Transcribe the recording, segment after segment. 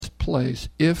place,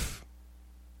 if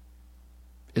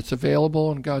it's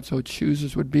available and God so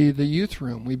chooses, would be the youth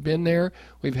room. We've been there.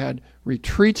 We've had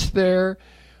retreats there.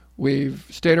 We've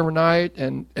stayed overnight,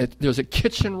 and there's a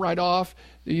kitchen right off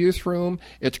the youth room.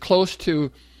 It's close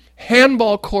to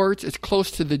handball courts. It's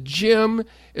close to the gym.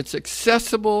 It's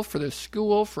accessible for the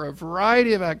school for a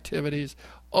variety of activities.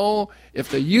 Oh, if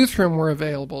the youth room were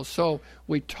available. So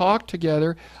we talked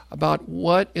together about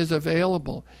what is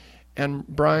available. And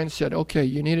Brian said, okay,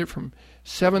 you need it from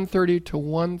 7:30 to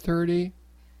 1:30.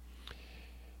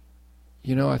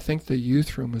 I think the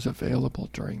youth room is available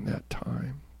during that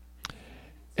time.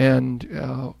 And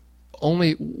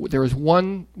there was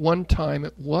one time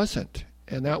it wasn't,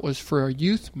 and that was for a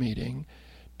youth meeting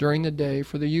during the day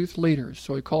for the youth leaders.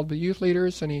 So he called the youth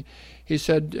leaders, and he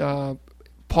said,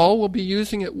 Paul will be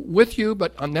using it with you,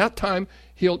 but on that time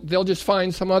they'll just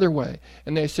find some other way.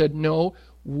 And they said, no,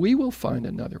 we will find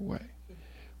another way.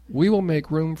 We will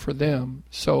make room for them.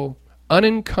 So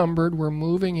unencumbered, we're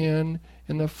moving in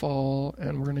the fall,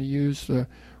 and we're going to use the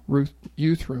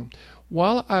youth room.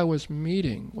 While I was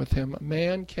meeting with him, a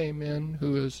man came in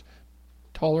who is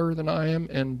taller than I am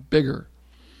and bigger.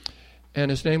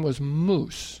 And his name was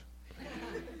Moose.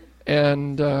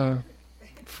 And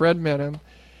Fred met him.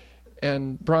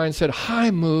 And Brian said,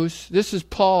 hi, Moose. This is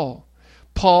Paul.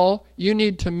 Paul, you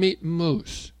need to meet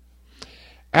Moose.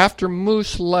 After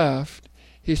Moose left,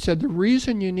 he said, the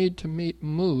reason you need to meet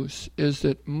Moose is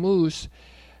that Moose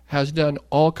has done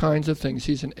all kinds of things.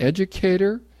 He's an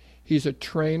educator. He's a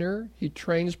trainer. He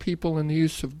trains people in the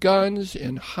use of guns,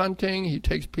 in hunting. He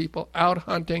takes people out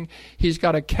hunting. He's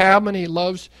got a cabin he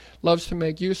loves to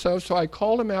make use of. So I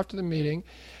called him after the meeting,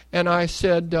 and I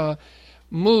said,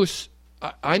 Moose,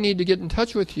 I need to get in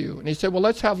touch with you. And he said, well,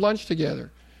 let's have lunch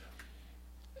together.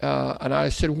 And I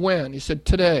said, when? He said,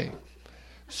 today.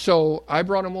 So I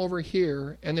brought him over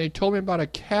here, and they told me about a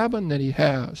cabin that he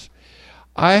has.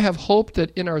 I have hoped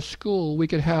that in our school we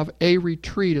could have a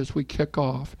retreat as we kick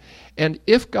off. And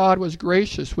if God was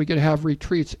gracious, we could have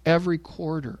retreats every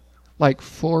quarter, like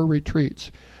 4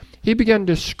 retreats. He began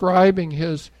describing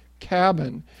his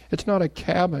cabin. It's not a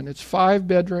cabin. It's 5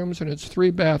 bedrooms and it's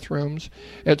 3 bathrooms.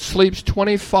 It sleeps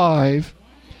 25.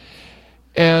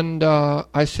 And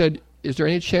I said, is there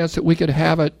any chance that we could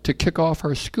have it to kick off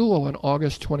our school on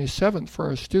August 27th for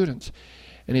our students?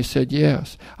 And he said,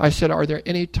 yes. I said, are there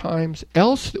any times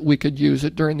else that we could use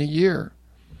it during the year?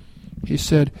 He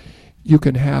said, you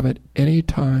can have it any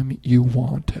time you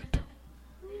want it.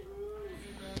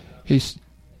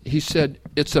 He said,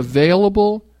 it's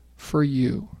available for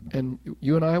you. And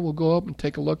you and I will go up and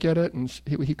take a look at it. And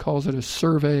he calls it a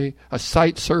survey, a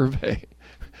site survey.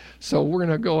 So we're going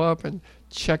to go up and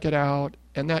check it out.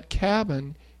 And that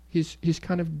cabin, he's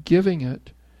kind of giving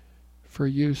it for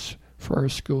use for our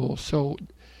school. So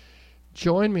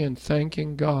join me in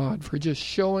thanking God for just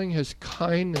showing his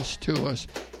kindness to us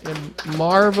in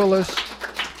marvelous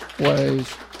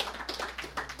ways.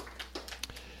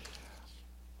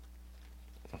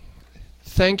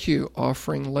 Thank you,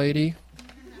 offering lady.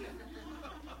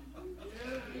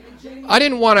 I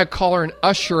didn't want to call her an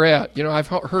usherette. I've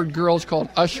heard girls called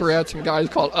usherettes and guys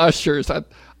called ushers.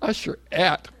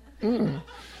 Usherette.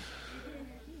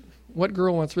 What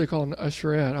girl wants to be called an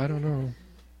usherette? I don't know.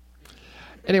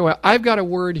 Anyway, I've got a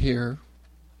word here,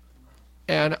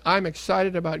 and I'm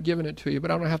excited about giving it to you,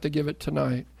 but I don't have to give it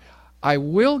tonight. I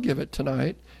will give it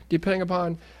tonight, depending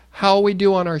upon how we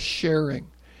do on our sharing.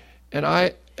 And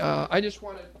I just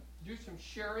want to do some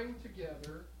sharing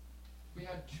together. We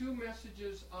had 2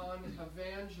 messages on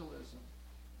evangelism.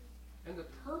 And the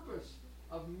purpose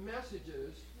of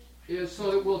messages is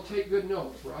so that we'll take good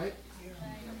notes, right?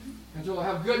 And so we'll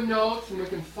have good notes, and we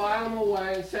can file them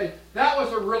away and say, that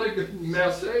was a really good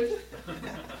message.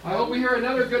 I hope we hear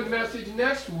another good message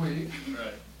next week.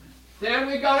 Right. Then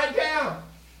we got it down.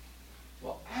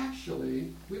 Well,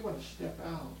 actually, we want to step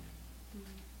out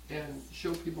and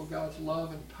show people God's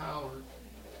love and power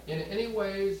in any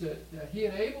ways that he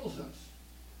enables us.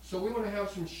 So we want to have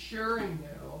some sharing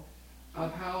now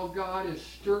of how God is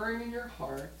stirring in your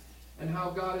heart and how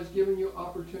God has given you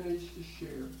opportunities to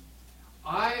share.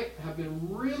 I have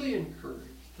been really encouraged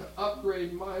to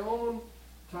upgrade my own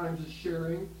times of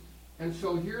sharing. And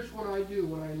so here's what I do.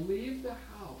 When I leave the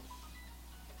house,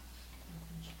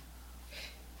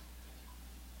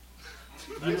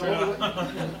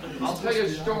 I'll tell you a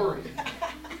story.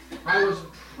 I was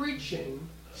preaching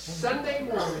Sunday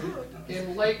morning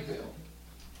in Lakeville.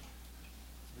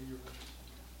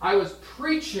 I was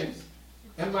preaching,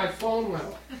 and my phone went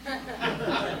off.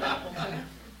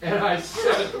 And I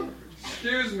said,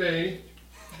 excuse me.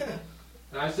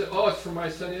 And I said, oh, it's from my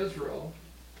son Israel.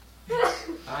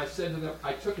 I said to them,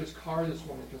 I took his car this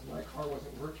morning because my car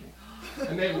wasn't working.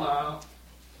 And they laughed.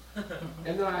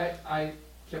 And then I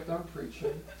kept on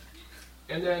preaching.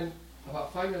 And then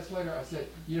about 5 minutes later, I said,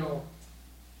 you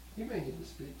may need to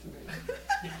speak to me.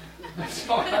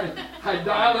 So I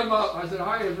dialed him up. I said,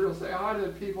 hi, Israel. Say hi to the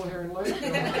people here in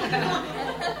Lakeville.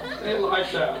 They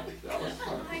liked that. That was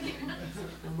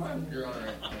fun. You're all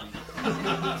right.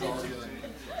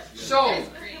 So,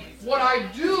 what I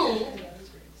do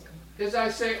is I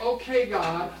say, okay,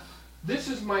 God, this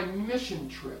is my mission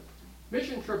trip.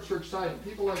 Mission trips are exciting.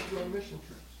 People like to go on mission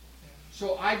trips.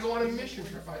 So I go on a mission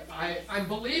trip. I'm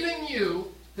believing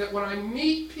you that when I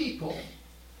meet people,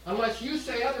 unless you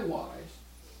say otherwise,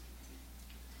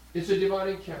 it's a divine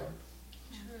encounter.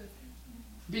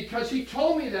 Because he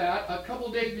told me that a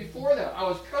couple days before that. I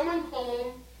was coming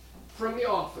home from the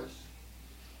office,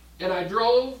 and I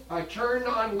turned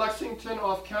on Lexington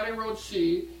off County Road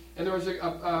C, and there was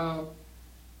a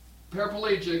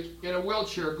paraplegic in a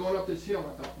wheelchair going up this hill. And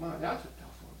I thought, man, that's a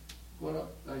tough one. Going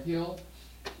up a hill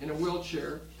in a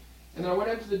wheelchair. And then I went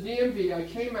into the DMV. I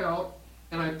came out,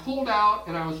 and I pulled out,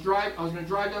 and I was going to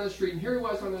drive down the street, and here he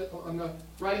was on the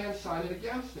right-hand side at a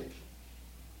gas station.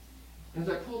 And as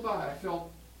I pulled by, I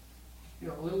felt,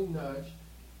 a little nudge,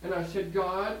 and I said,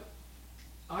 God,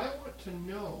 I want to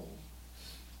know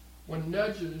when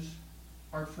nudges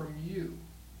are from you.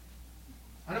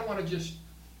 I don't want to just,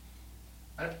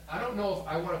 I don't know if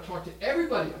I want to talk to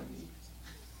everybody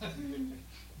I meet,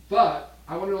 but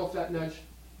I want to know if that nudge,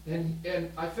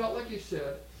 and I felt like he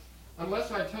said, unless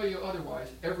I tell you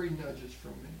otherwise, every nudge is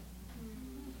from me.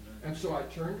 And so I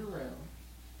turned around,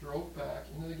 drove back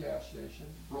into the gas station,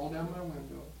 rolled down my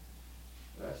window,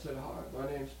 and I said, hi, my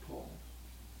name's Paul.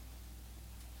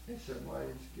 He said, my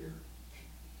name's Gary.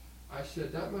 I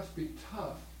said, that must be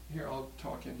tough. Here, I'll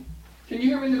talk in. Can you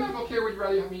hear me in the back okay, or would you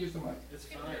rather have me use the mic? It's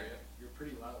fine. You're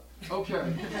pretty loud. Okay.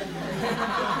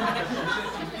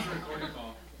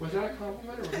 Was that a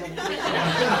compliment or was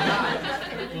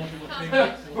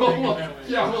that a well,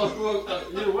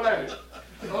 either way.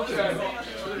 Okay.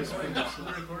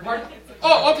 Pardon?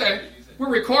 Oh, okay.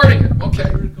 We're recording it.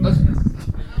 Okay.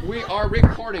 We are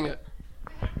recording it.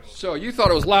 So you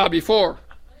thought it was loud before.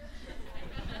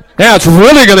 Now it's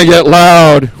really going to get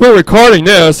loud. We're recording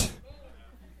this.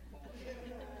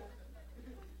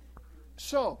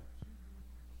 So,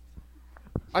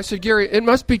 I said, Gary, it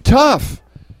must be tough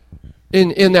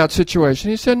in that situation.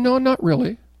 He said, no, not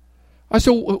really. I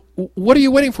said, what are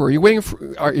you waiting for? Are you waiting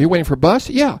for a bus?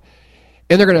 Yeah.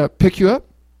 And they're going to pick you up?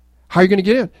 How are you going to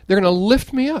get in? They're going to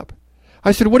lift me up.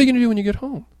 I said, what are you going to do when you get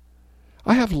home?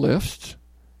 I have lifts.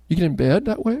 You get in bed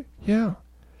that way? Yeah.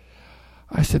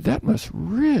 I said, that must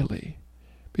really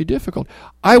be difficult.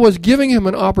 I was giving him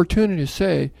an opportunity to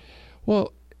say,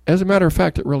 well, as a matter of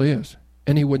fact, it really is.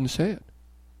 And he wouldn't say it.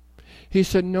 He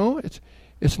said, no,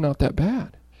 it's not that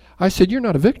bad. I said, you're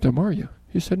not a victim, are you?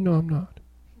 He said, no, I'm not.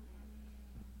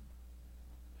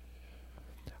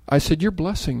 I said, you're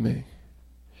blessing me.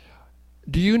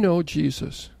 Do you know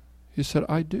Jesus? He said,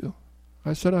 I do.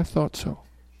 I said, I thought so.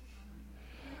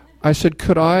 I said,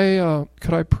 could I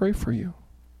pray for you?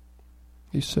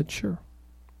 He said, sure.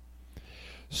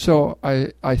 So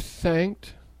I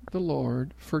thanked the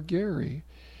Lord for Gary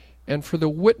and for the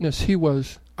witness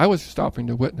I was stopping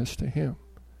to witness to him.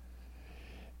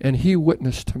 And he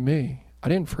witnessed to me. I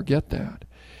didn't forget that.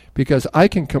 Because I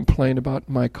can complain about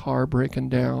my car breaking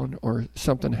down or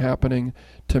something happening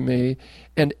to me.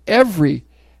 And every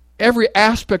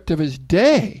aspect of his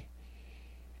day,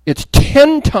 it's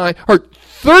 10 times or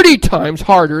 30 times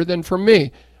harder than for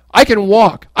me. I can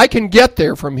walk. I can get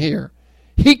there from here.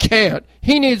 He can't.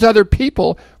 He needs other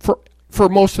people for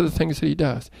most of the things that he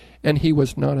does. And he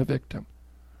was not a victim.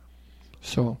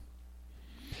 So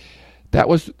that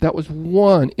was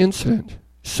one incident.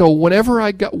 So wherever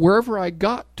I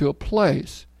got to a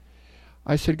place,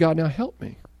 I said, God, now help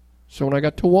me. So when I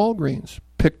got to Walgreens,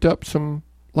 picked up some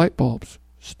light bulbs,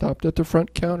 stopped at the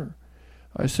front counter.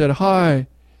 I said, hi,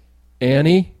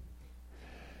 Annie.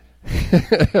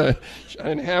 I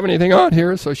didn't have anything on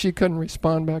here, so she couldn't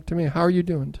respond back to me. How are you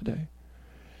doing today?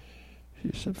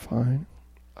 She said, fine.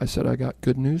 I said, I got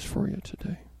good news for you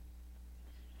today.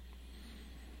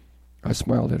 I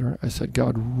smiled at her. I said,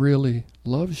 God really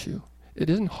loves you. It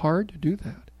isn't hard to do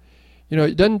that.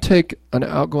 It doesn't take an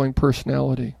outgoing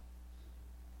personality.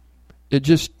 It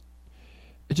just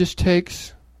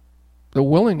takes the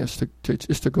willingness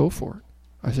to go for it.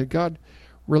 I said, God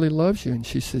really loves you. And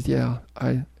she says, yeah,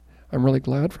 I'm really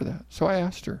glad for that. So I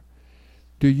asked her,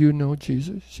 do you know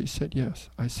Jesus? She said, yes.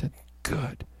 I said,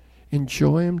 good.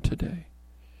 Enjoy him today.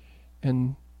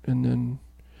 And then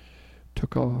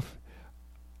took off.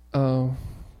 from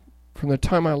the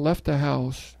time I left the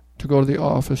house to go to the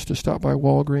office, to stop by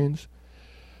Walgreens,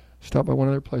 stop by one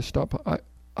other place,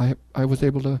 I was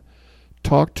able to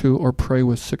talk to or pray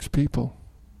with 6 people.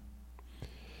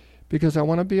 Because I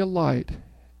want to be a light.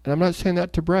 And I'm not saying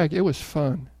that to brag. It was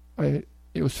fun. It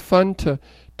was fun to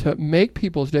make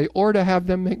people's day or to have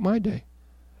them make my day.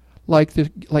 Like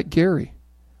Gary.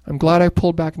 I'm glad I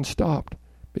pulled back and stopped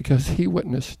because he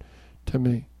witnessed to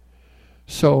me.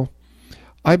 So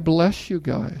I bless you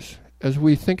guys as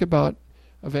we think about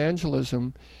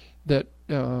evangelism, that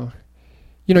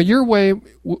your way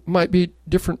might be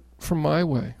different from my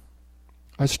way.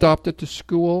 I stopped at the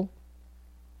school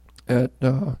at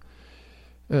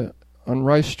on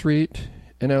Rice Street,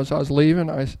 and as I was leaving,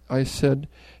 I said,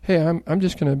 "Hey, I'm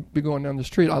just going to be going down the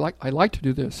street. I like to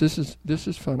do this. This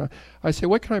is fun." I say,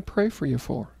 "What can I pray for you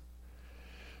for?"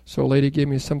 So a lady gave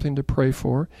me something to pray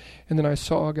for, and then I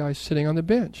saw a guy sitting on the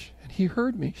bench, and he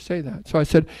heard me say that. So I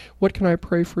said, "What can I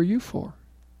pray for you for?"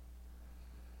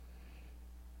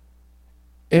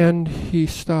 And he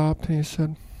stopped and he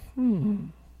said,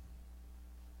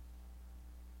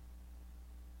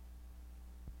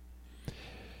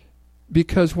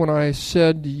 Because when I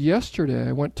said yesterday,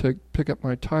 I went to pick up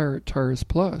my tire at Tires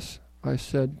Plus, I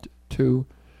said to,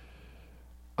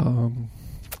 can't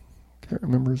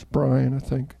remember, it's Brian, I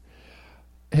think,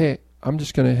 "Hey, I'm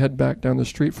just going to head back down the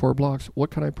street 4 blocks.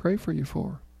 What can I pray for you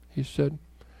for?" He said,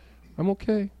 "I'm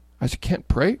okay." I said, "Can't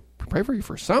pray for you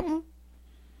for something?"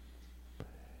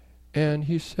 And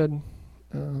he said,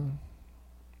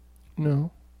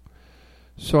 "No."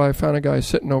 So I found a guy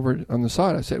sitting over on the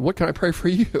side. I said, "What can I pray for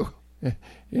you?"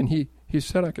 And he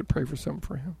said I could pray for something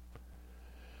for him.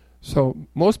 So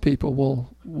most people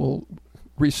will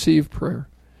receive prayer.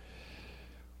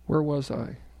 Where was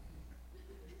I?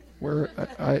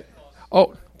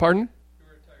 Oh, pardon? You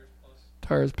were at Tires Plus.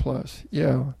 Tires Plus,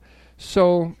 yeah.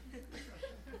 So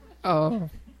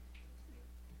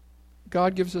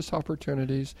God gives us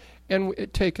opportunities, and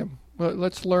take them.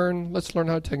 Let's learn how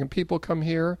to take them. People come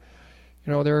here,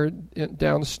 they're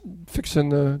down fixing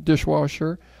the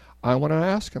dishwasher. I want to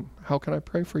ask them, "How can I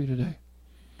pray for you today?"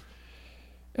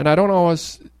 And I don't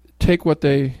always take what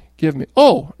they give me.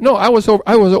 Oh no, I was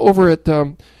over at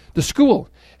the school,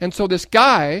 and so this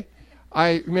guy,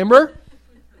 I remember,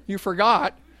 you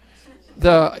forgot,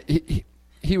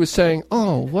 he was saying,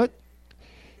 "Oh, what?"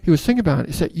 He was thinking about it.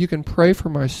 He said, "You can pray for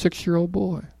my 6-year-old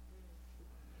boy.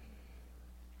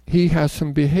 He has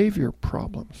some behavior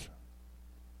problems.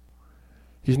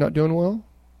 He's not doing well?"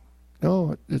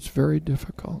 No, it's very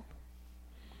difficult.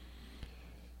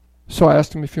 So I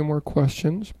asked him a few more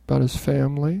questions about his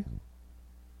family.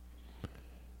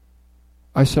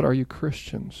 I said, "Are you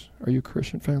Christians? Are you a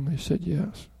Christian family?" He said,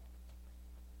 "Yes."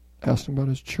 Asked him about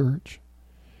his church.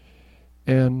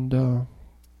 And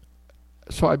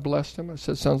so I blessed him. I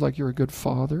said, "Sounds like you're a good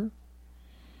father."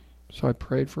 So I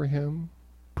prayed for him,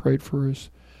 prayed for his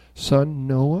son,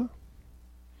 Noah.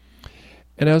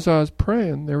 And as I was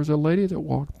praying, there was a lady that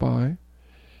walked by,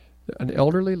 an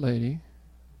elderly lady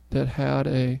that had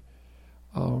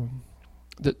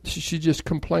that she just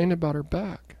complained about her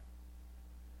back.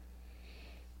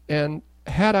 And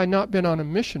had I not been on a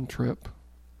mission trip,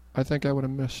 I think I would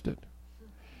have missed it.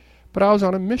 But I was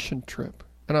on a mission trip.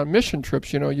 And on mission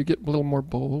trips, you get a little more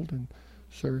bold. And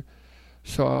so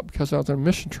because I was on a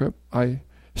mission trip, I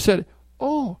said,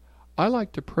 "Oh, I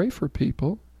like to pray for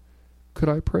people. Could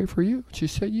I pray for you?" She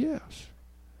said, "Yes."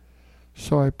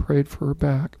 So I prayed for her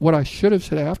back. What I should have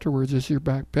said afterwards is, "Your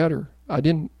back better." I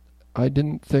didn't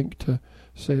think to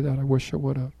say that. I wish I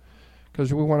would have.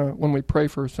 Because when we pray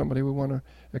for somebody, we want to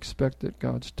expect that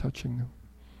God's touching them.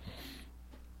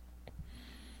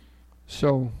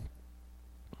 So,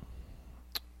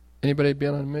 anybody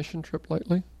been on a mission trip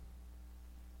lately?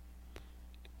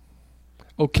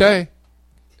 Okay.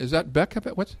 Is that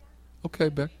Becca? What's? Okay,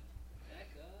 Becca.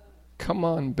 Come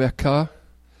on, Becca.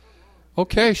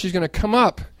 Okay, she's going to come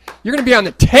up. You're going to be on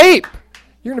the tape.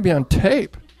 You're going to be on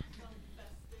tape.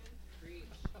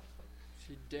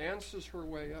 She dances her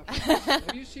way up.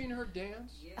 Have you seen her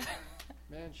dance? Yeah.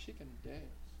 Man, she can dance.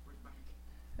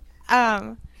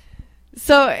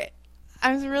 So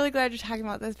I'm really glad you're talking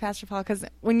about this, Pastor Paul, because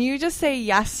when you just say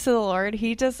yes to the Lord,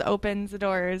 he just opens the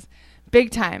doors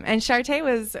big time. And Shartae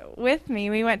was with me.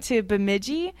 We went to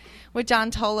Bemidji with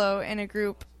John Tolo in a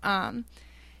group. And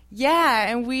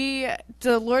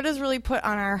the Lord has really put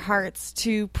on our hearts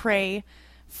to pray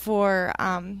for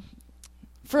a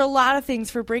lot of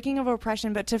things, for breaking of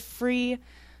oppression, but to free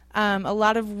a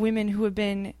lot of women who have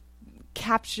been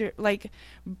captured,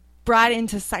 brought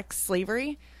into sex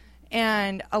slavery.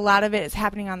 And a lot of it is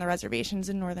happening on the reservations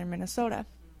in northern Minnesota.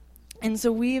 And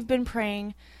so we've been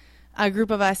praying, a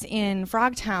group of us in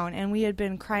Frogtown, and we had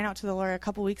been crying out to the Lord a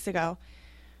couple weeks ago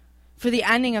for the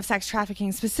ending of sex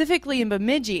trafficking, specifically in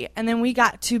Bemidji. And then we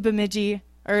got to Bemidji,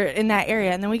 or in that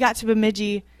area, and then we got to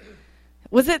Bemidji.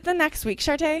 Was it the next week,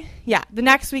 Shartae? Yeah, the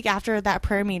next week after that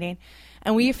prayer meeting.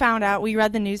 And we found out, we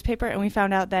read the newspaper, and we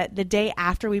found out that the day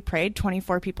after we prayed,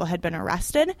 24 people had been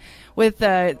arrested with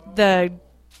the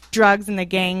drugs and the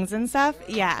gangs and stuff.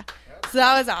 Yeah, so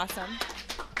that was awesome.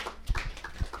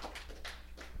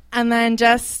 And then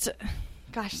just,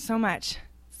 gosh, so much.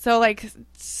 So,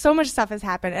 so much stuff has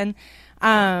happened.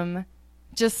 And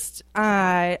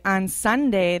on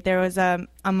Sunday, there was a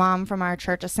mom from our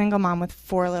church, a single mom with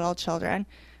 4 little children,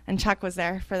 and Chuck was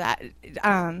there for that,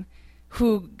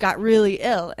 who got really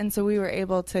ill. And so we were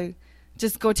able to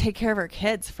just go take care of her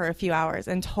kids for a few hours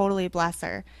and totally bless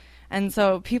her. And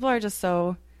so people are just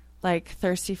so,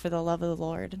 thirsty for the love of the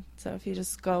Lord. So if you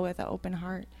just go with an open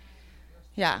heart.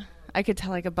 Yeah. I could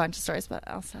tell a bunch of stories, but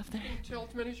I'll stop there. Tell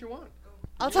as many as you want.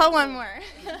 I'll tell one more.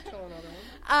 Tell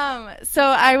another one. So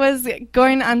I was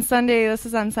going on Sunday. This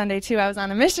is on Sunday too. I was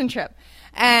on a mission trip,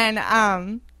 and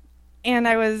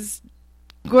I was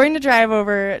going to drive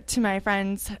over to my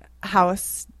friend's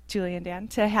house, Julie and Dan,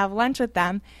 to have lunch with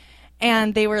them,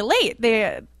 and they were late.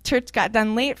 The church got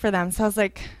done late for them, so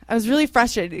I was really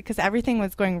frustrated because everything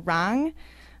was going wrong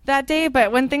that day.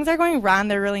 But when things are going wrong,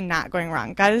 they're really not going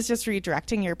wrong. God is just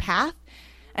redirecting your path.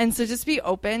 And so just be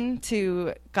open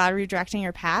to God redirecting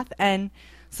your path. And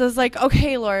so it's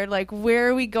okay, Lord, where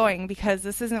are we going? Because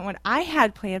this isn't what I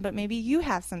had planned, but maybe you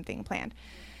have something planned.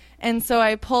 And so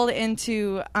I pulled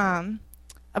into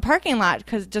a parking lot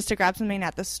just to grab something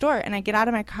at the store. And I get out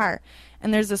of my car,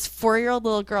 and there's this 4-year-old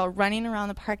little girl running around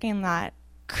the parking lot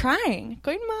crying,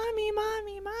 going, "Mommy,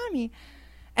 Mommy, Mommy."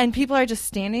 And people are just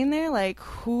standing there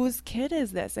whose kid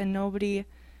is this? And it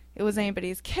was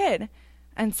anybody's kid.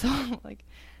 And so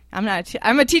I'm a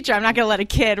teacher. I'm not going to let a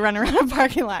kid run around a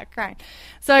parking lot crying.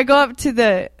 So I go up to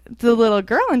the little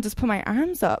girl and just put my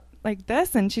arms up like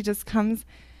this. And she just comes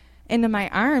into my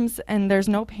arms, and there's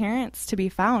no parents to be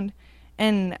found.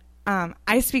 And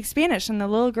I speak Spanish, and the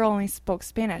little girl only spoke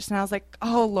Spanish. And I was like,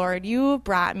 oh, Lord, you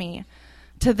brought me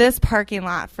to this parking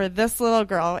lot for this little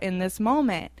girl in this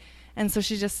moment. And so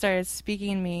she just started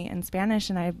speaking to me in Spanish,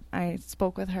 and I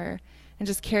spoke with her and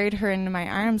just carried her into my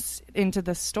arms into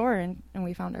the store, and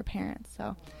we found her parents.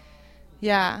 So,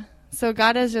 yeah. So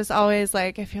God is just always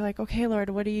if you're okay, Lord,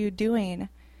 what are you doing?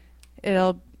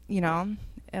 It'll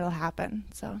happen.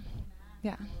 So,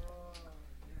 yeah.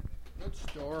 Good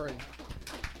story.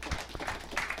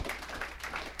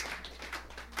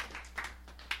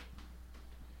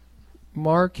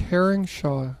 Mark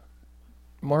Herringshaw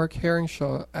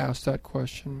asked that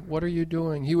question. What are you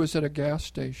doing? He was at a gas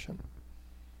station,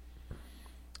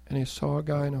 and he saw a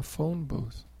guy in a phone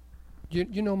booth.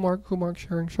 You know who Mark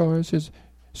Herringshaw is?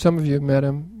 Some of you have met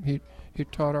him. He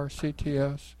taught our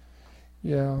CTS.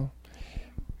 Yeah.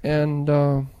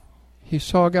 And he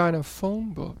saw a guy in a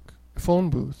phone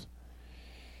booth.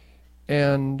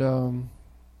 And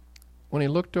when he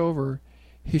looked over,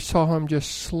 he saw him just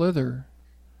slither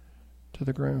to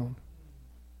the ground.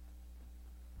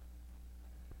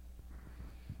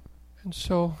 And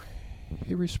so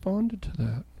he responded to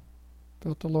that.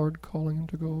 Felt the Lord calling him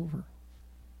to go over.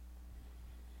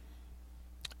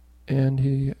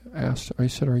 And I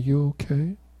said, "Are you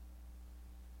okay?"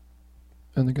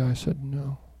 And the guy said,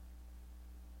 "No."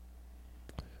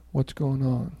 "What's going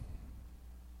on?"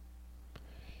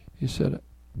 He said,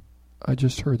 "I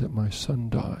just heard that my son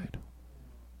died."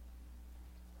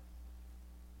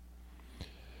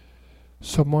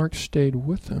 So Mark stayed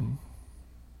with him.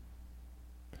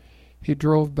 He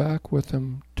drove back with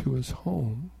him to his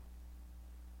home.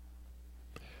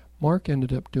 Mark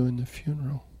ended up doing the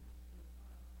funeral.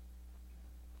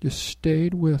 Just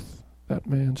stayed with that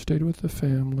man, stayed with the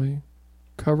family,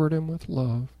 covered him with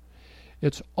love.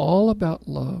 It's all about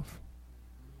love.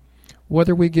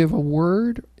 Whether we give a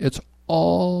word, it's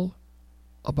all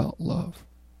about love.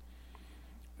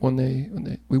 We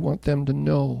want them to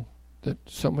know that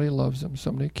somebody loves them,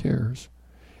 somebody cares.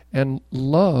 And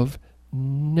love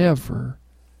never,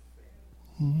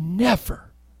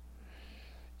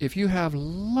 if you have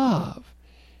love,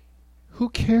 who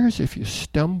cares if you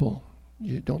stumble,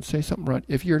 you don't say something right?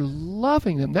 If you're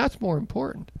loving them, that's more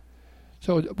important.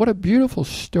 So what a beautiful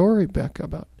story, Becca,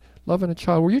 about loving a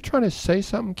child. Were you trying to say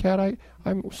something, Kat?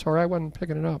 I'm sorry, I wasn't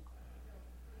picking it up.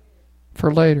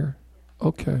 For later.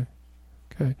 Okay.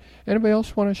 Anybody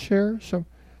else want to share some?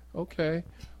 Okay.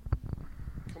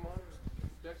 Come on,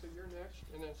 Dexter, you're next,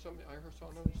 and then somebody. I saw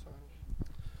another sign.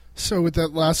 So with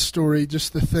that last story,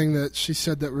 just the thing that she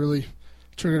said that really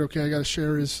triggered, okay, I got to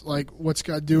share is like, what's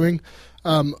God doing?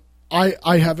 I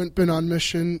haven't been on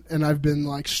mission, and I've been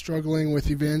like struggling with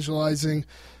evangelizing.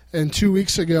 And 2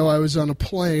 weeks ago, I was on a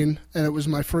plane, and it was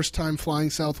my first time flying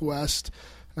Southwest.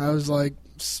 And I was like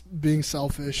being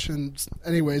selfish. And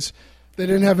anyways, they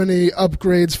didn't have any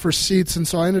upgrades for seats, and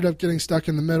so I ended up getting stuck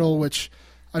in the middle, which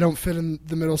I don't fit in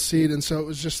the middle seat. And so it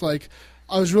was just like,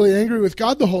 I was really angry with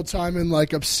God the whole time and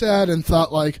like upset and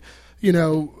thought like, you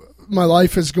know, my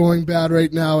life is going bad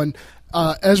right now. And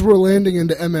as we're landing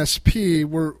into MSP,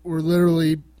 we're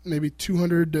literally maybe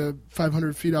 200 to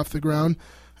 500 feet off the ground.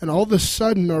 And all of a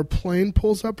sudden, our plane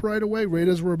pulls up right away, right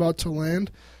as we're about to land.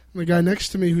 And the guy next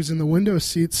to me who's in the window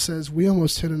seat says, "We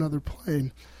almost hit another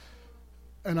plane."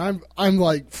 And I'm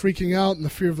like freaking out, and the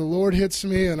fear of the Lord hits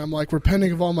me, and I'm like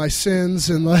repenting of all my sins,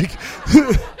 and like...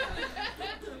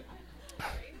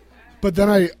 But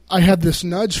then I had this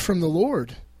nudge from the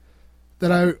Lord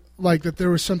that that there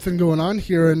was something going on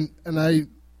here, and I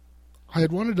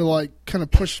had wanted to like kind of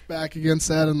push back against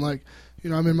that, and like, you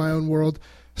know, I'm in my own world.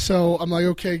 So I'm like,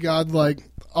 okay, God, like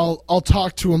I'll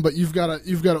talk to him, but you've got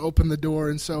to open the door.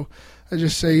 And so I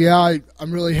just say, yeah,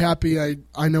 I'm really happy.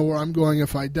 I know where I'm going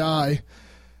if I die.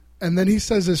 And then he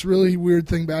says this really weird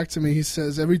thing back to me. He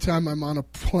says, every time I'm on a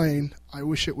plane, I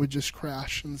wish it would just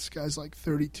crash. And this guy's like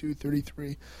 32,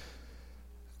 33.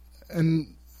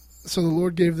 And so the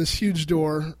Lord gave this huge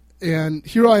door. And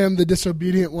here I am, the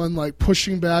disobedient one, like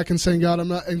pushing back and saying, God, I'm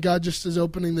not. And God just is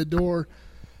opening the door.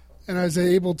 And I was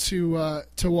able to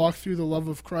walk through the love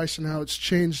of Christ and how it's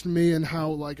changed me and how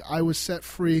like I was set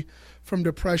free from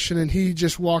depression. And he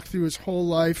just walked through his whole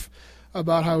life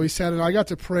about how he said, and I got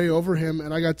to pray over him,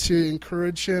 and I got to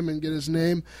encourage him and get his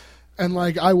name. And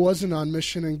like I wasn't on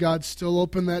mission, and God still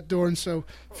opened that door. And so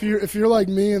if you're like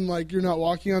me and like you're not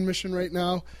walking on mission right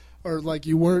now, or like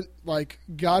you weren't, like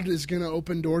God is going to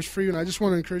open doors for you. And I just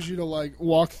want to encourage you to like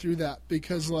walk through that,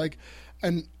 because like,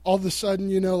 and all of a sudden,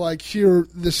 you know, like here,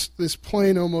 this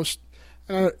plane almost,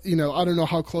 you know, I don't know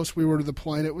how close we were to the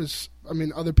plane. It was, I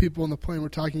mean, other people in the plane were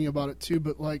talking about it too,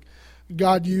 but like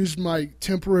God used my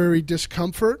temporary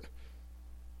discomfort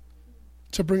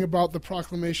to bring about the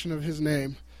proclamation of his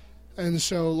name. And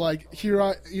so like here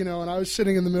I, you know, and I was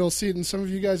sitting in the middle seat, and some of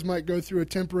you guys might go through a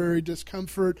temporary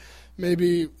discomfort.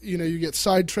 Maybe, you know, you get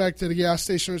sidetracked at a gas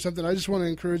station or something. I just want to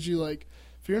encourage you, like,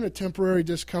 if you're in a temporary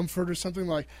discomfort or something,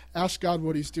 like, ask God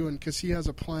what he's doing, because he has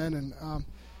a plan. And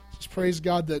just praise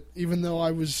God that even though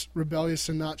I was rebellious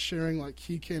and not sharing, like,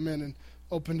 he came in and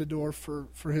opened a door for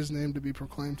his name to be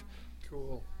proclaimed.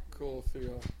 Cool,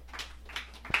 Theo.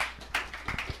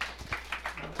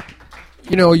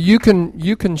 You know, you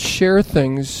can share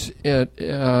things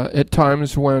at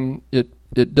times when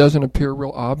it doesn't appear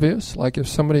real obvious. Like if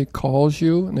somebody calls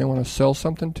you and they want to sell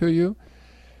something to you.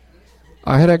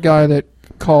 I had a guy that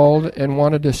called and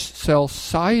wanted to sell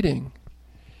siding.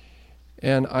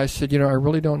 And I said, you know, I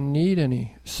really don't need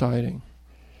any siding.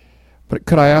 But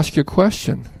could I ask you a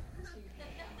question?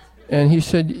 And he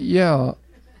said, yeah.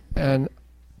 And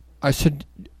I said,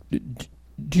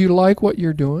 do you like what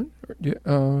you're doing?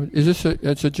 Is this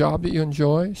it's a job that you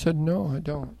enjoy? He said, no, I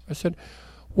don't. I said,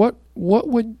 what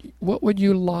would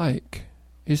you like?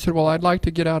 He said, well, I'd like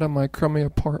to get out of my crummy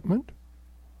apartment,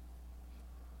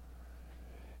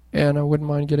 and I wouldn't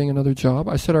mind getting another job.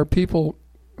 I said, are people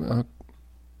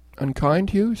unkind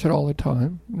to you? He said, all the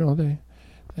time. No, they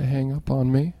hang up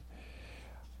on me.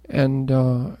 And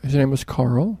his name was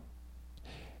Carl.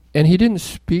 And he didn't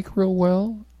speak real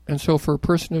well. And so for a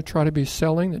person to try to be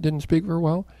selling that didn't speak very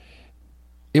well,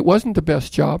 it wasn't the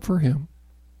best job for him.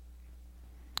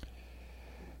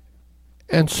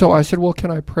 And so I said, well,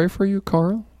 can I pray for you,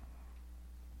 Carl?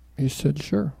 He said,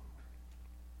 sure.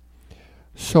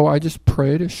 So I just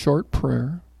prayed a short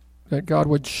prayer that God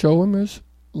would show him his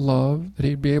love, that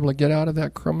he'd be able to get out of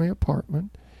that crummy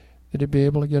apartment, that he'd be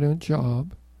able to get a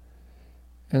job.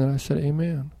 And then I said,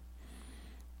 amen.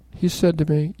 He said to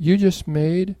me, you just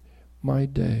made my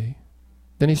day.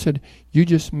 Then he said, you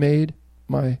just made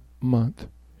my month.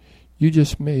 You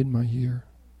just made my year.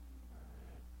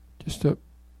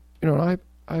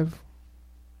 I've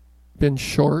been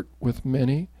short with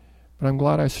many, but I'm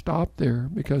glad I stopped there,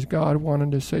 because God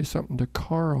wanted to say something to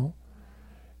Carl,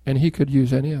 and he could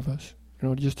use any of us, you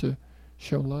know, just to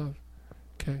show love.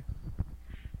 Okay.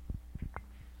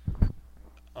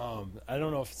 I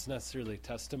don't know if it's necessarily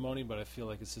testimony, but I feel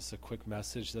like it's just a quick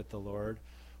message that the Lord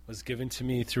was given to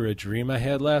me through a dream I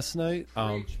had last night.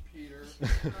 Preach, Peter.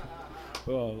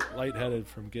 Well, lightheaded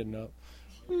from getting up.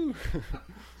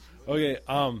 Okay.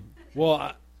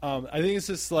 Well, I think it's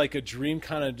just like a dream,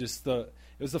 kind of just it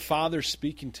was the Father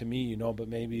speaking to me, you know, but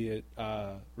maybe it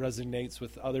resonates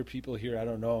with other people here. I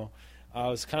don't know. I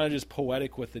was kind of just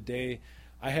poetic with the day.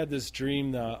 I had this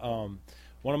dream that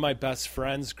one of my best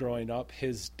friends growing up,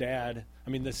 his dad, I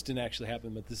mean, this didn't actually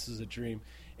happen, but this is a dream.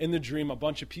 In the dream, a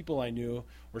bunch of people I knew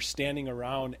were standing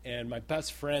around, and my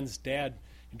best friend's dad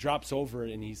drops over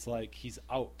and he's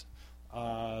out.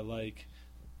 Like,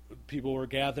 people were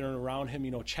gathering around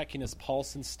him, checking his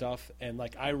pulse and stuff. And,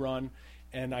 like, I run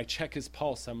and I check his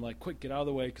pulse. I'm like, quick, get out of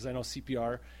the way, because I know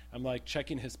CPR. I'm, like,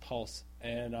 checking his pulse.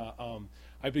 And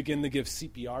I begin to give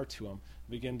CPR to him,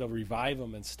 begin to revive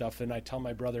him and stuff. And I tell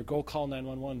my brother, go call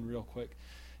 911 real quick.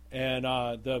 And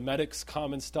the medics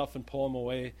come and stuff and pull him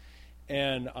away.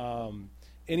 And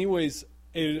anyways,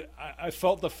 I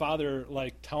felt the Father,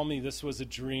 like, tell me this was a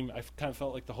dream. I kind of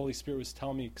felt like the Holy Spirit was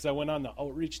telling me, because I went on the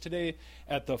outreach today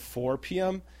at the 4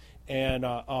 p.m., and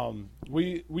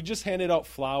we just handed out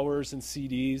flowers and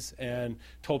CDs and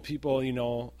told people,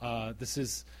 this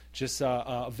is just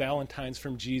a Valentine's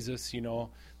from Jesus,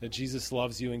 that Jesus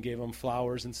loves you, and gave them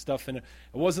flowers and stuff. And it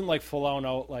wasn't like full on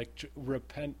out, like,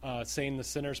 repent, saying the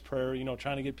sinner's prayer,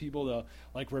 trying to get people to,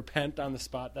 like, repent on the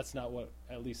spot. That's not what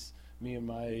at least me and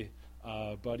my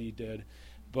buddy did.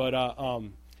 But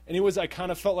anyways, I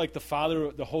kind of felt like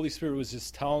the Holy Spirit was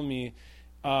just telling me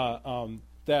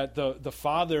that the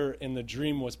Father in the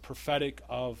dream was prophetic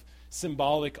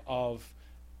symbolic of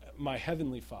my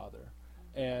Heavenly Father,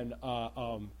 and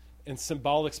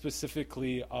symbolic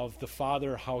specifically of the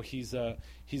Father, how he's a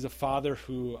Father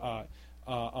who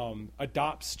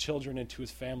adopts children into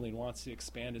his family and wants to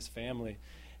expand his family.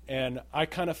 And I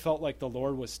kind of felt like the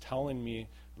Lord was telling me,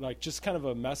 like, just kind of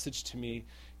a message to me,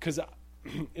 because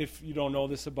if you don't know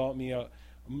this about me, a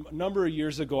number of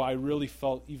years ago, I really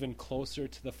felt even closer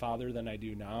to the Father than I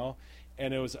do now.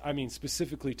 And it was,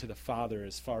 specifically to the Father,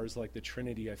 as far as, like, the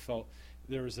Trinity. I felt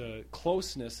there was a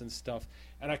closeness and stuff.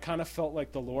 And I kind of felt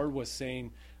like the Lord was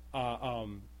saying a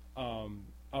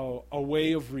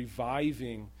way of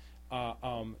reviving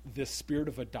this spirit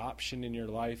of adoption in your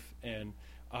life, and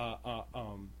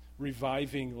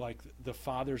reviving, like, the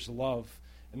Father's love.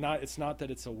 And it's not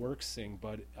that it's a works thing,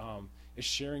 but it's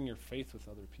sharing your faith with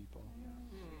other people.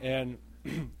 And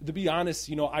to be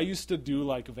honest, I used to do,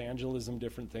 like, evangelism,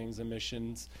 different things, and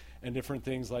missions and different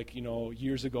things, like,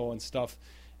 years ago and stuff.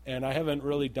 And I haven't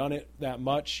really done it that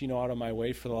much, out of my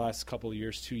way for the last couple of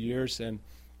years, 2 years. And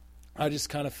I just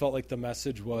kind of felt like the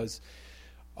message was,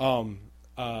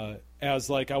 as,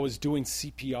 like, I was doing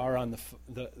CPR on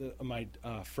my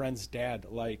friend's dad,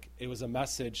 like, it was a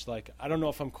message, like, I don't know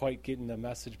if I'm quite getting the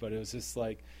message, but it was just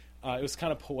like, it was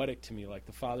kind of poetic to me. Like,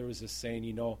 the Father was just saying,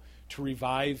 to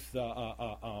revive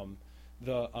the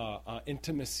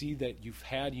intimacy that you've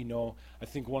had, I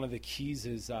think one of the keys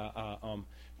is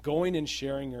going and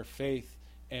sharing your faith,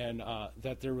 and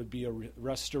that there would be a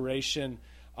restoration,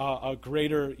 a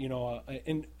greater,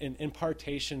 an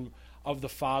impartation of the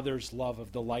Father's love,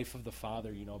 of the life of the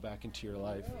Father, back into your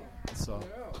life. Yeah. So.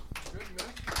 Yeah. Good message.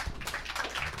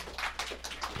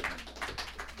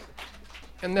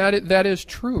 And that is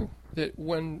true. That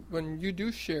when you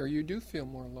do share, you do feel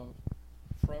more love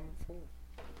from and for.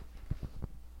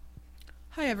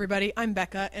 Hi, everybody. I'm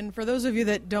Becca, and for those of you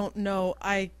that don't know,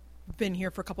 I've been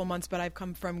here for a couple months, but I've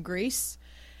come from Greece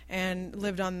and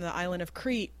lived on the island of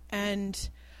Crete. And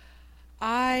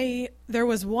there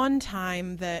was one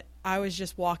time that I was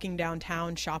just walking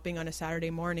downtown shopping on a Saturday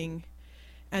morning,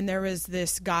 and there was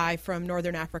this guy from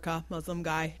Northern Africa, Muslim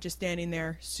guy, just standing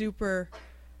there, super,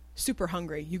 super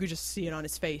hungry. You could just see it on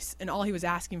his face. And all he was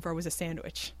asking for was a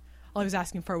sandwich. All he was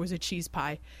asking for was a cheese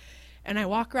pie. And I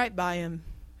walked right by him,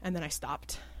 and then I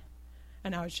stopped.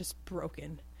 And I was just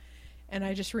broken. And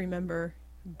I just remember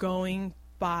going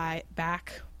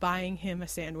back, buying him a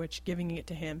sandwich, giving it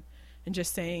to him, and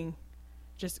just saying,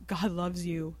 just, God loves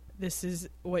you. This is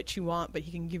what you want, but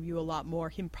he can give you a lot more.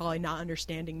 Him probably not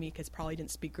understanding me because probably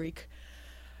didn't speak Greek.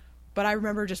 But I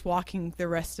remember just walking the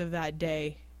rest of that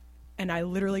day, and I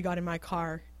literally got in my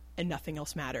car, and nothing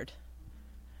else mattered.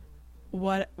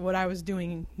 What I was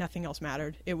doing, nothing else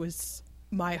mattered. It was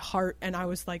my heart, and I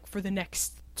was like, for the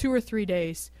next 2 or 3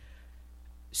 days,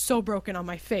 so broken on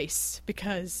my face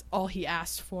because all he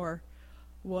asked for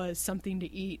was something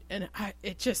to eat, and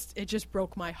it just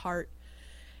broke my heart.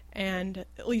 And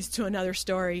it leads to another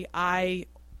story. I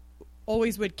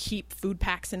always would keep food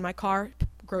packs in my car,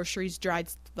 groceries, dried,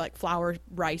 like flour,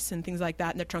 rice, and things like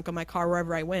that in the trunk of my car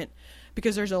wherever I went,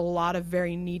 because there's a lot of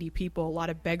very needy people, a lot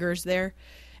of beggars there.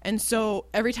 And so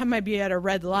every time I'd be at a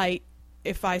red light,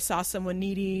 if I saw someone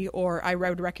needy or I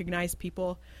would recognize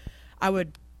people, I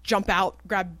would jump out,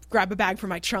 grab a bag from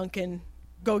my trunk and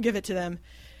go give it to them.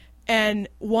 And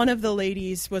one of the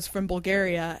ladies was from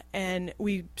Bulgaria, and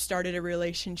we started a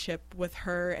relationship with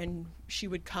her, and she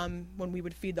would come when we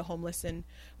would feed the homeless, and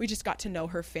we just got to know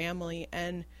her family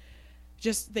and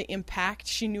just the impact.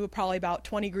 She knew probably about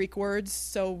 20 Greek words,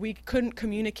 so we couldn't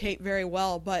communicate very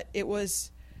well, but it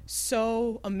was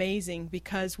so amazing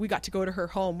because we got to go to her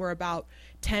home where about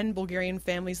 10 Bulgarian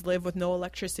families live with no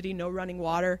electricity, no running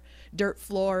water, dirt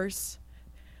floors.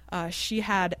 She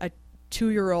had a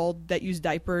 2-year-old that used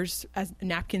diapers as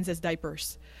napkins as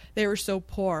diapers. They were so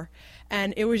poor.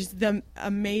 And it was the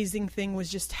amazing thing was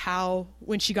just how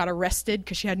when she got arrested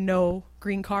because she had no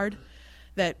green card,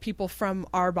 that people from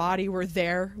our body were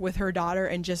there with her daughter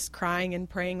and just crying and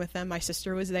praying with them. My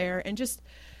sister was there, and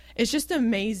it's just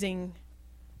amazing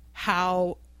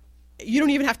how you don't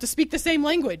even have to speak the same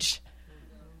language.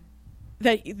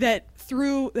 That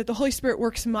the Holy Spirit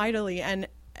works mightily, and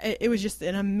it was just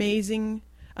an amazing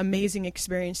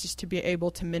experience just to be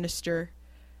able to minister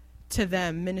to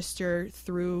them, minister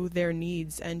through their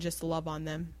needs, and just love on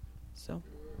them. So.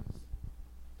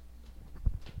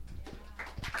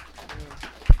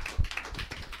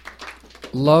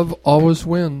 Love always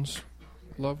wins.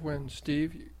 Love wins.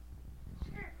 Steve?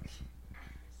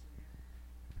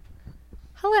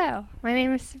 Hello, my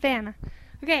name is Savannah.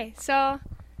 Okay, so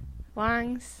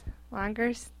long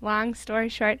story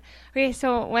short. Okay,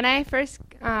 so when I first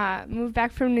moved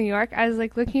back from New York, I was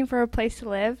like looking for a place to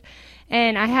live,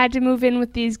 and I had to move in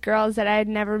with these girls that I had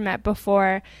never met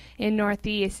before in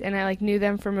Northeast, and I like knew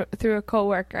them through a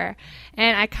coworker,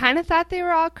 and I kind of thought they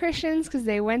were all Christians because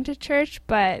they went to church,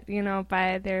 but you know,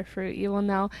 by their fruit you will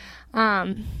know.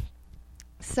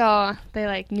 So they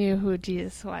like knew who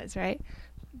Jesus was, right?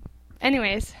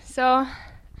 Anyways, so.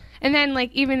 And then,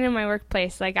 like, even in my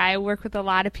workplace, like, I work with a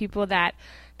lot of people that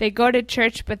they go to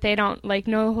church, but they don't, like,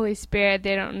 know the Holy Spirit.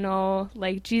 They don't know,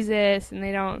 like, Jesus, and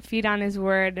they don't feed on his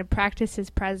word and practice his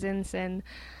presence. And,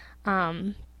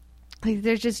 like,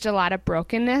 there's just a lot of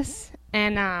brokenness.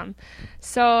 And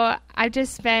so I've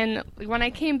just been, when I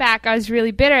came back, I was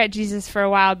really bitter at Jesus for a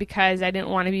while because I didn't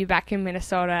want to be back in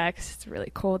Minnesota because it's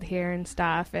really cold here and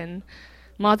stuff, and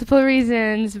multiple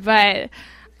reasons. But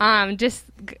just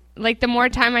like the more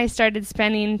time I started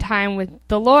spending time with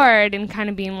the Lord and kind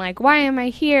of being like, why am I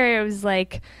here? It was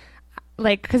like,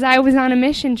 because I was on a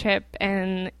mission trip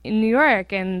in New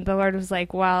York, and the Lord was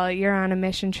like, well, you're on a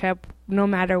mission trip no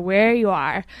matter where you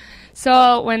are.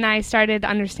 So when I started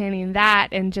understanding that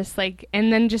and just like,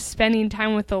 and then just spending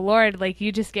time with the Lord, like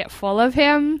you just get full of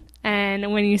him.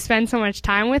 And when you spend so much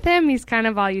time with him, he's kind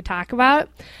of all you talk about.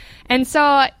 And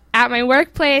so at my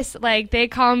workplace, like, they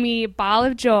call me Ball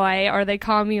of Joy, or they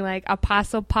call me, like,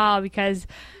 Apostle Paul, because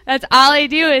that's all I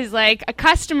do is, like, a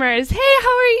customer is, hey,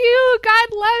 how are you? God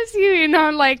loves you. You know,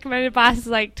 like, my boss is,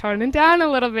 like, tone it down a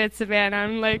little bit, Savannah.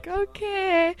 I'm like,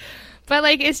 okay. But,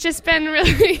 like, it's just been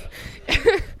really,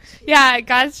 yeah,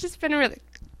 God's just been really,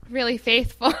 really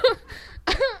faithful.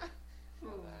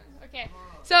 Okay,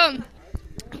 so...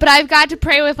 But I've got to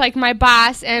pray with, like, my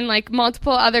boss and, like,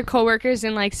 multiple other coworkers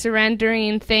and, like,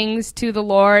 surrendering things to the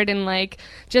Lord and, like,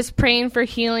 just praying for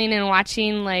healing and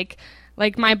watching, like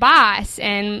my boss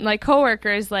and, like,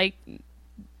 coworkers, like,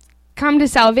 come to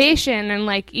salvation. And,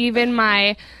 like, even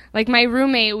my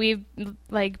roommate, we've,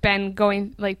 like, been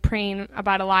going, like, praying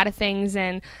about a lot of things.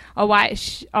 And a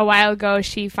while ago,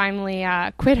 she finally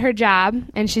quit her job,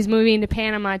 and she's moving to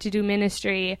Panama to do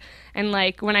ministry. And,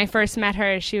 like, when I first met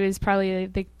her, she was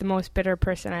probably, like, the most bitter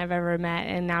person I've ever met.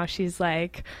 And now she's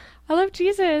like, I love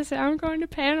Jesus. I'm going to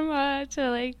Panama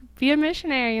to, like, be a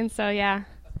missionary. And so, yeah,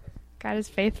 God is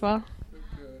faithful.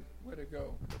 Good. Way to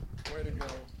go. Way to go.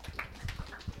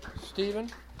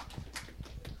 Stephen?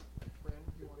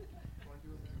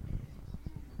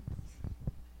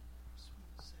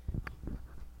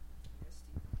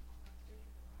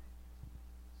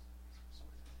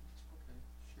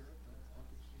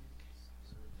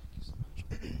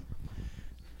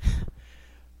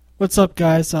 What's up,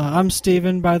 guys? I'm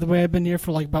Steven, by the way. I've been here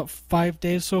for like about 5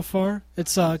 days so far.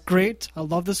 It's great. I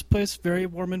love this place. Very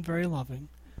warm and very loving.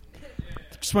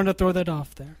 Just wanted to throw that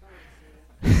off there.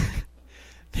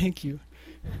 Thank you.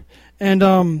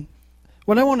 And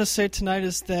what I want to say tonight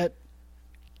is that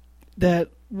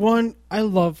one, I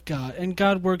love God, and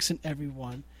God works in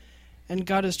everyone. And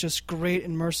God is just great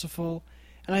and merciful.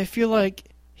 And I feel like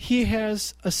he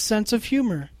has a sense of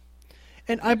humor.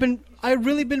 And I've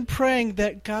really been praying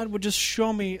that God would just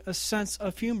show me a sense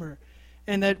of humor,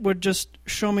 and that would just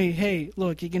show me, hey,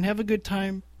 look, you can have a good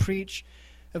time, preach,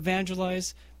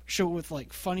 evangelize, show it with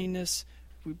like funniness,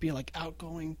 be like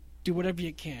outgoing, do whatever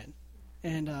you can.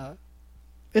 And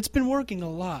it's been working a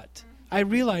lot. I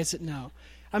realize it now.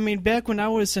 I mean, back when I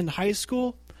was in high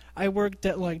school, I worked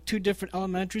at like 2 different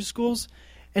elementary schools,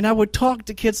 and I would talk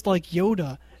to kids like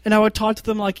Yoda, and I would talk to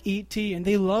them like E.T., and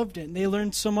they loved it, and they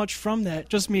learned so much from that,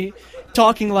 just me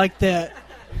talking like that.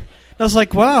 I was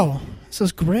like, wow, this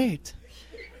is great.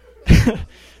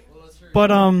 But,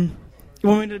 you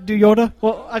want me to do Yoda?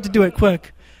 Well, I have to do it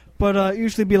quick. But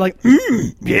usually be like,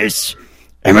 Yes,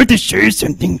 I want to show you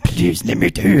something, please. Let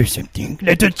me tell you something.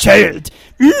 Little child.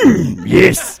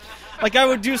 Yes. like I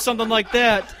would do something like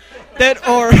that. That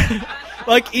or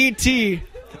like E.T.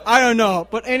 I don't know.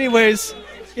 But anyways,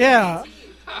 yeah,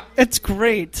 it's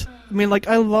great. I mean, like,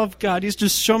 I love God. He's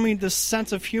just shown me this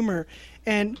sense of humor.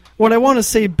 And what I want to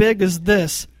say big is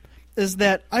this, is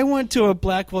that I went to a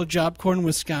Blackwell Job Corps in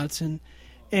Wisconsin,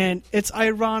 and it's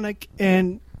ironic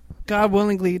and, God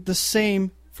willingly, the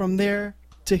same from there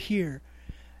to here.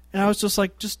 And I was just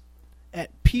like, just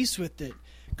at peace with it.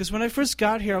 Because when I first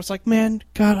got here, I was like, man,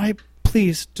 God,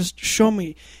 please, just show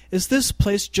me. Is this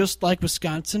place just like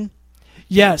Wisconsin?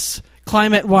 Yes.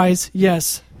 Climate-wise,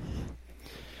 yes.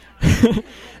 And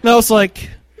I was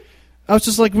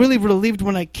just like really relieved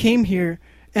when I came here,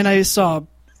 and I saw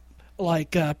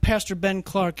like Pastor Ben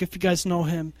Clark, if you guys know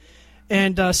him,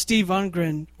 and Steve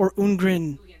Ungren.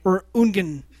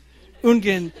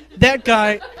 That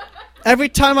guy, every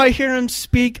time I hear him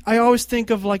speak, I always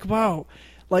think of like, wow,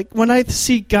 like when I